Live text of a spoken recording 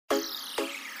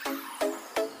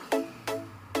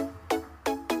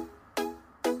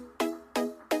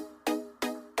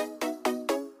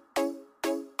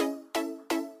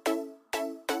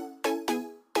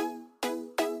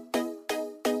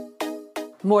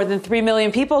More than 3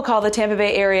 million people call the Tampa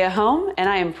Bay area home, and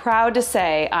I am proud to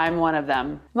say I'm one of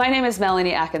them. My name is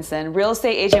Melanie Atkinson, real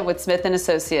estate agent with Smith &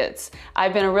 Associates.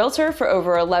 I've been a realtor for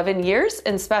over 11 years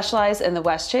and specialize in the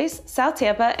West Chase, South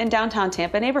Tampa, and downtown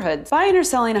Tampa neighborhoods. Buying or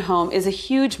selling a home is a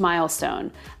huge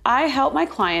milestone. I help my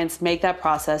clients make that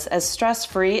process as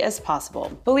stress-free as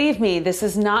possible. Believe me, this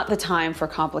is not the time for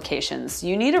complications.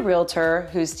 You need a realtor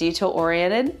who's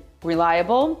detail-oriented,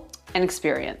 reliable, and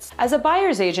experience. As a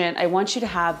buyer's agent, I want you to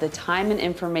have the time and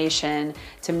information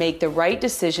to make the right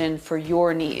decision for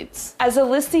your needs. As a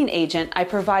listing agent, I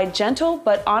provide gentle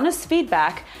but honest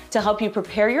feedback to help you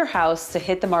prepare your house to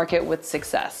hit the market with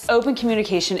success. Open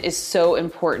communication is so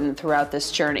important throughout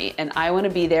this journey, and I want to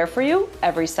be there for you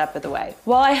every step of the way.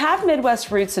 While I have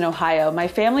Midwest roots in Ohio, my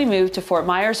family moved to Fort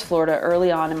Myers, Florida early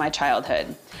on in my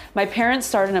childhood. My parents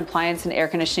started an appliance and air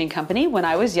conditioning company when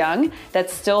I was young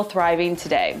that's still thriving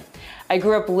today. I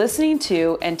grew up listening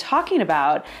to and talking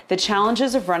about the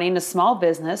challenges of running a small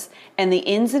business and the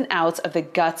ins and outs of the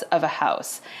guts of a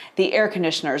house. The air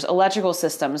conditioners, electrical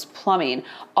systems, plumbing,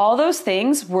 all those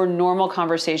things were normal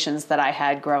conversations that I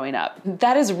had growing up.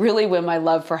 That is really when my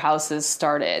love for houses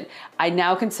started. I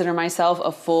now consider myself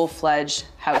a full-fledged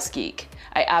house geek.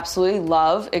 I absolutely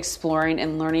love exploring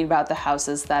and learning about the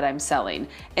houses that I'm selling.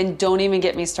 And don't even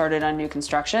get me started on new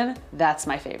construction. That's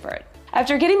my favorite.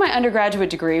 After getting my undergraduate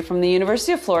degree from the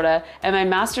University of Florida and my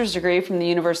master's degree from the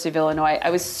University of Illinois, I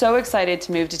was so excited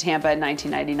to move to Tampa in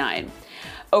 1999.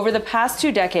 Over the past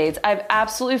 2 decades, I've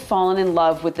absolutely fallen in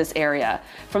love with this area.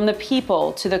 From the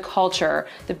people to the culture,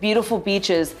 the beautiful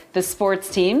beaches, the sports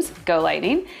teams, go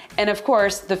Lightning, and of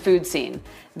course, the food scene.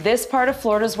 This part of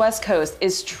Florida's West Coast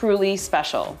is truly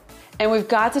special. And we've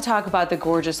got to talk about the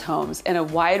gorgeous homes and a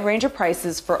wide range of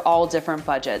prices for all different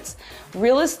budgets.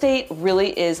 Real estate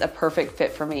really is a perfect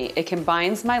fit for me. It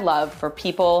combines my love for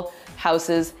people,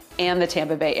 houses, and the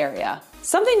Tampa Bay area.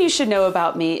 Something you should know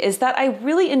about me is that I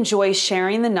really enjoy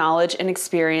sharing the knowledge and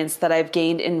experience that I've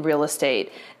gained in real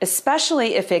estate,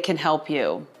 especially if it can help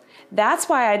you. That's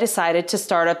why I decided to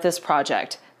start up this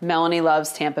project, Melanie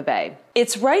Loves Tampa Bay.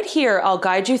 It's right here I'll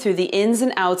guide you through the ins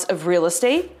and outs of real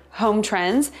estate, home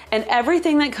trends, and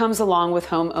everything that comes along with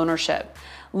home ownership.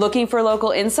 Looking for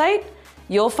local insight?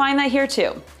 You'll find that here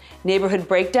too. Neighborhood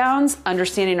breakdowns,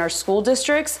 understanding our school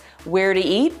districts, where to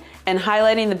eat, and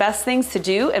highlighting the best things to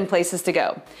do and places to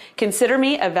go. Consider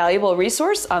me a valuable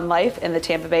resource on life in the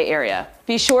Tampa Bay area.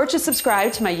 Be sure to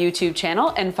subscribe to my YouTube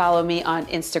channel and follow me on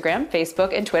Instagram,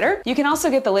 Facebook, and Twitter. You can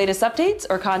also get the latest updates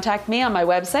or contact me on my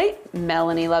website,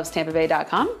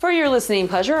 MelanieLovesTampaBay.com. For your listening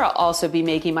pleasure, I'll also be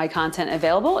making my content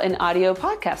available in audio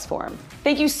podcast form.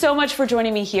 Thank you so much for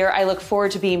joining me here. I look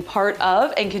forward to being part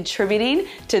of and contributing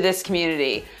to this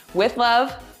community. With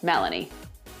love, Melanie.